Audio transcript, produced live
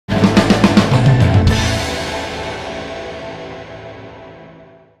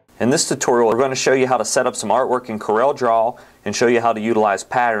In this tutorial, we're going to show you how to set up some artwork in CorelDraw and show you how to utilize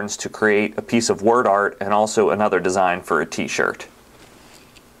patterns to create a piece of word art and also another design for a t-shirt.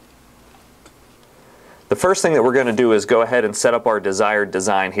 The first thing that we're going to do is go ahead and set up our desired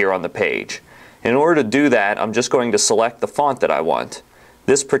design here on the page. In order to do that, I'm just going to select the font that I want.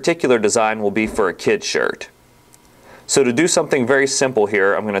 This particular design will be for a kid's shirt. So to do something very simple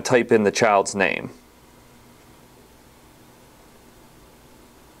here, I'm going to type in the child's name.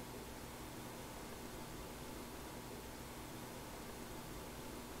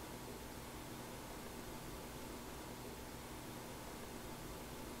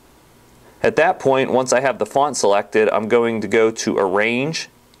 At that point, once I have the font selected, I'm going to go to Arrange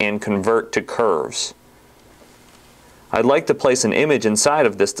and Convert to Curves. I'd like to place an image inside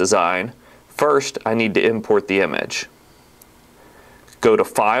of this design. First, I need to import the image. Go to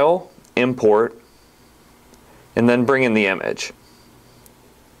File, Import, and then bring in the image.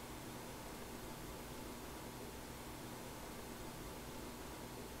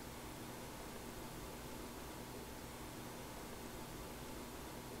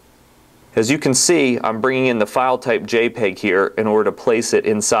 As you can see, I'm bringing in the file type JPEG here in order to place it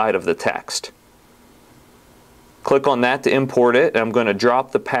inside of the text. Click on that to import it, and I'm going to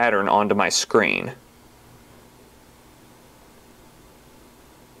drop the pattern onto my screen.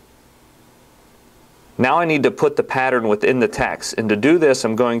 Now I need to put the pattern within the text, and to do this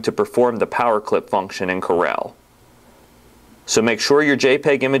I'm going to perform the power clip function in Corel. So make sure your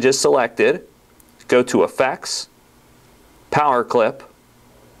JPEG image is selected, go to Effects, Power Clip,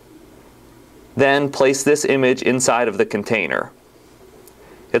 then place this image inside of the container.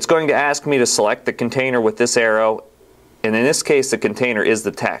 It's going to ask me to select the container with this arrow, and in this case the container is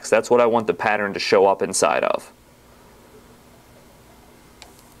the text. That's what I want the pattern to show up inside of.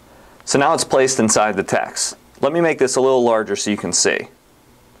 So now it's placed inside the text. Let me make this a little larger so you can see.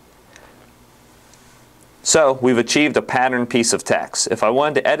 So we've achieved a patterned piece of text. If I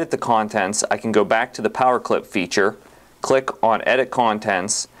wanted to edit the contents, I can go back to the power clip feature, click on Edit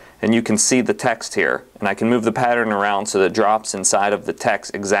Contents, and you can see the text here, and I can move the pattern around so that it drops inside of the text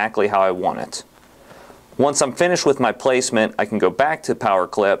exactly how I want it. Once I'm finished with my placement, I can go back to Power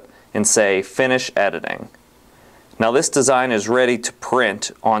Clip and say Finish Editing. Now this design is ready to print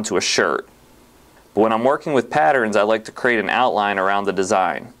onto a shirt. But when I'm working with patterns, I like to create an outline around the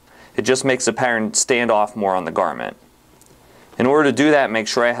design. It just makes the pattern stand off more on the garment. In order to do that, make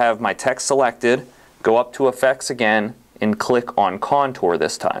sure I have my text selected, go up to Effects again, and click on Contour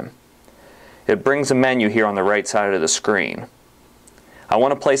this time. It brings a menu here on the right side of the screen. I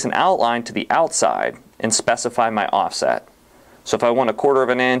want to place an outline to the outside and specify my offset. So if I want 1/4 of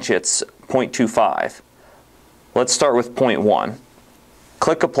an inch, it's 0.25. Let's start with 0.1.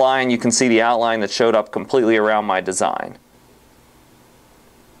 Click Apply and you can see the outline that showed up completely around my design.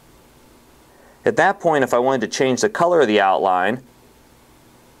 At that point, if I wanted to change the color of the outline,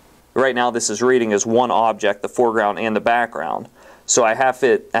 right now this is reading as one object, the foreground and the background. So I have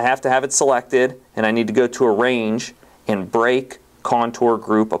to have it selected, and I need to go to Arrange and Break Contour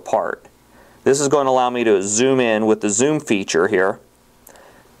Group Apart. This is going to allow me to zoom in with the zoom feature here.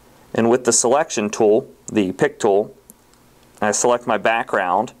 And with the selection tool, the pick tool, I select my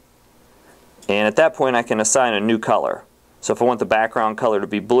background, and at that point I can assign a new color. So if I want the background color to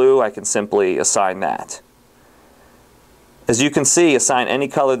be blue, I can simply assign that. As you can see, assign any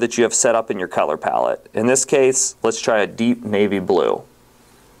color that you have set up in your color palette. In this case, let's try a deep navy blue.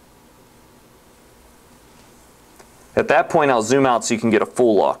 At that point, I'll zoom out so you can get a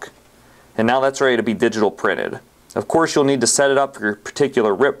full look. And now that's ready to be digital printed. Of course, you'll need to set it up for your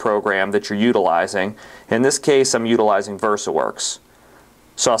particular RIP program that you're utilizing. In this case, I'm utilizing VersaWorks.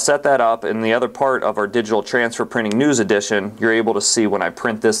 So I'll set that up, and the other part of our Digital Transfer Printing News Edition, you're able to see when I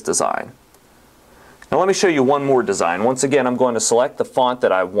print this design. Now let me show you one more design. Once again, I'm going to select the font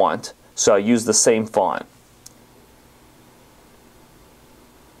that I want, so I use the same font.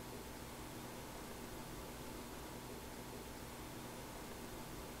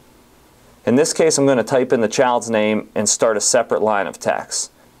 In this case, I'm going to type in the child's name and start a separate line of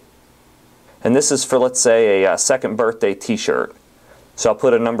text. And this is for, let's say, a second birthday t-shirt. So I'll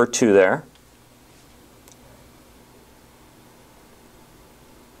put a number 2 there.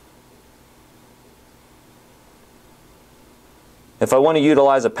 If I want to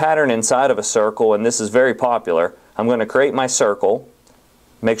utilize a pattern inside of a circle, and this is very popular, I'm going to create my circle,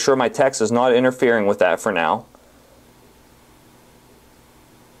 make sure my text is not interfering with that for now.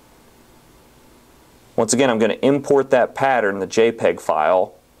 Once again, I'm going to import that pattern, the JPEG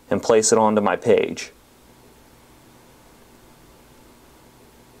file, and place it onto my page.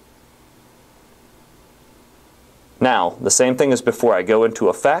 Now, the same thing as before. I go into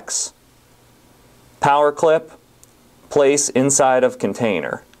Effects, Power Clip, Place Inside of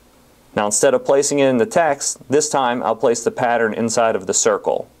Container. Now, instead of placing it in the text, this time I'll place the pattern inside of the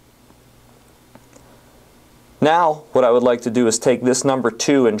circle. Now, what I would like to do is take this number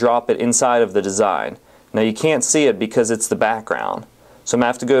 2 and drop it inside of the design. Now, you can't see it because it's the background. So I'm going to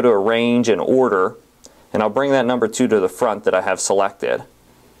have to go to Arrange and Order, and I'll bring that number 2 to the front that I have selected.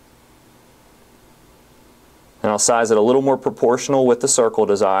 And I'll size it a little more proportional with the circle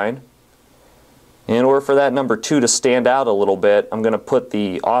design. In order for that number 2 to stand out a little bit, I'm going to put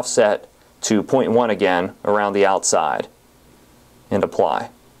the offset to 0.1 again around the outside and apply.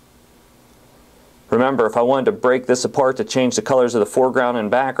 Remember, if I wanted to break this apart to change the colors of the foreground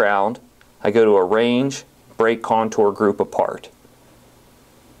and background, I go to Arrange, Break Contour Group Apart.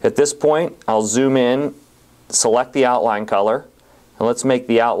 At this point, I'll zoom in, select the outline color, and let's make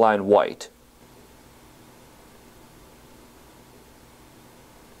the outline white.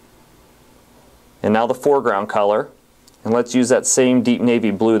 And now the foreground color, and let's use that same deep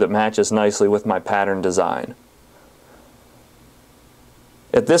navy blue that matches nicely with my pattern design.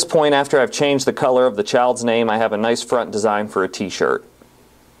 At this point, after I've changed the color of the child's name, I have a nice front design for a t-shirt.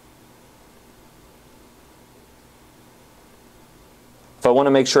 If I want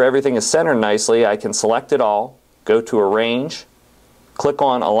to make sure everything is centered nicely, I can select it all, go to Arrange, click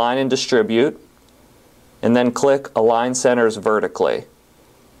on Align and Distribute, and then click Align Centers Vertically.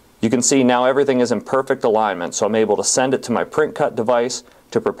 You can see now everything is in perfect alignment, so I'm able to send it to my print cut device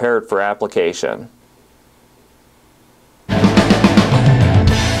to prepare it for application.